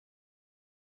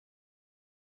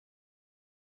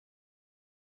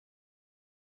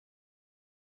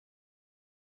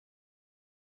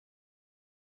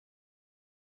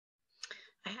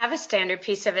I have a standard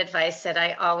piece of advice that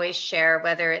I always share,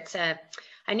 whether it's a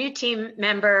new team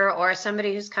member or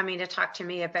somebody who's coming to talk to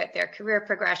me about their career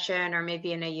progression or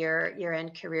maybe in a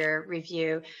year-end career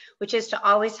review, which is to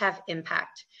always have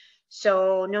impact.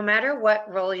 So no matter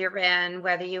what role you're in,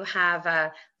 whether you have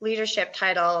a leadership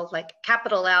title like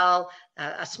capital L,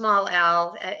 a small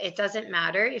l, it doesn't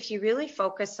matter. If you really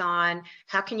focus on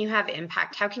how can you have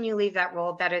impact, how can you leave that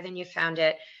role better than you found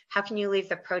it, how can you leave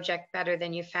the project better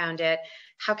than you found it,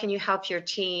 how can you help your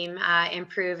team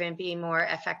improve and be more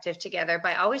effective together,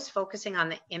 by always focusing on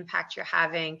the impact you're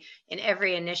having in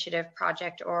every initiative,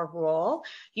 project, or role,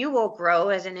 you will grow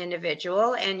as an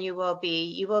individual, and you will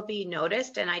be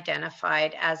noticed and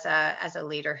identified as a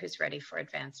leader who's ready for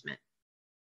advancement.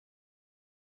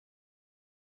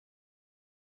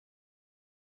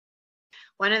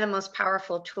 One of the most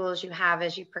powerful tools you have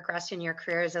as you progress in your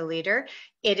career as a leader,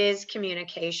 it is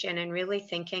communication, and really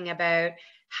thinking about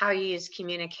how you use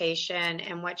communication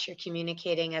and what you're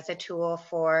communicating as a tool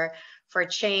for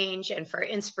change and for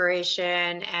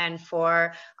inspiration and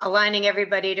for aligning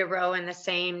everybody to row in the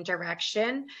same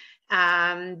direction.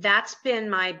 That's been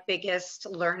my biggest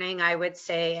learning, I would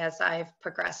say, as I've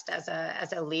progressed as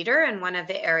a leader, and one of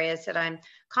the areas that I'm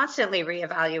constantly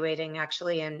reevaluating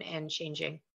actually and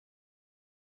changing.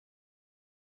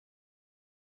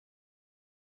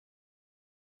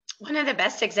 One of the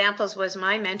best examples was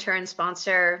my mentor and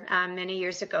sponsor many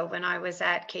years ago when I was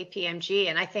at KPMG.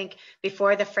 And I think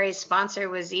before the phrase sponsor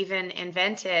was even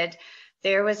invented,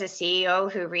 there was a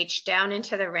CEO who reached down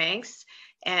into the ranks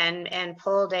and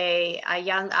pulled a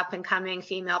young up-and-coming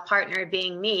female partner,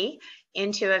 being me,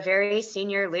 into a very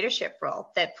senior leadership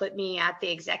role that put me at the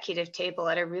executive table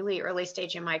at a really early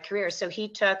stage in my career. So he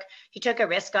took a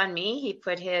risk on me. He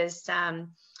put his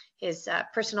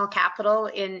personal capital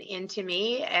into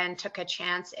me and took a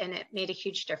chance, and it made a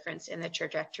huge difference in the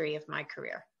trajectory of my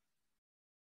career.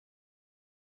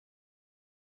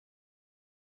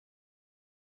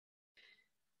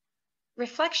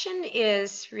 Reflection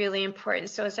is really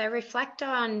important. So as I reflect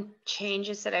on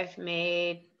changes that I've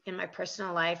made in my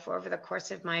personal life over the course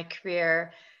of my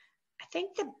career, I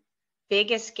think the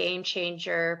biggest game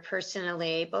changer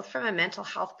personally, both from a mental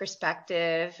health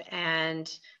perspective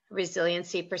and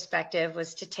resiliency perspective,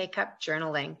 was to take up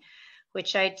journaling,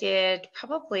 which I did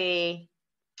probably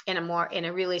in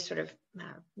a really sort of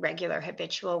regular,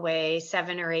 habitual way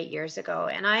 7 or 8 years ago.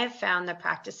 And I have found the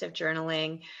practice of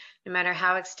journaling, no matter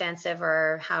how extensive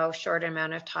or how short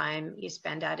amount of time you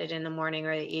spend at it in the morning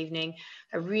or the evening,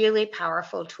 a really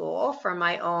powerful tool for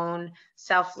my own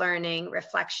self-learning,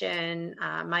 reflection,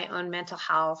 my own mental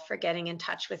health, for getting in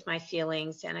touch with my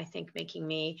feelings, and I think making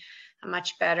me a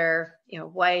much better,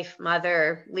 wife,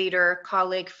 mother, leader,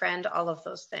 colleague, friend, all of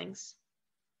those things.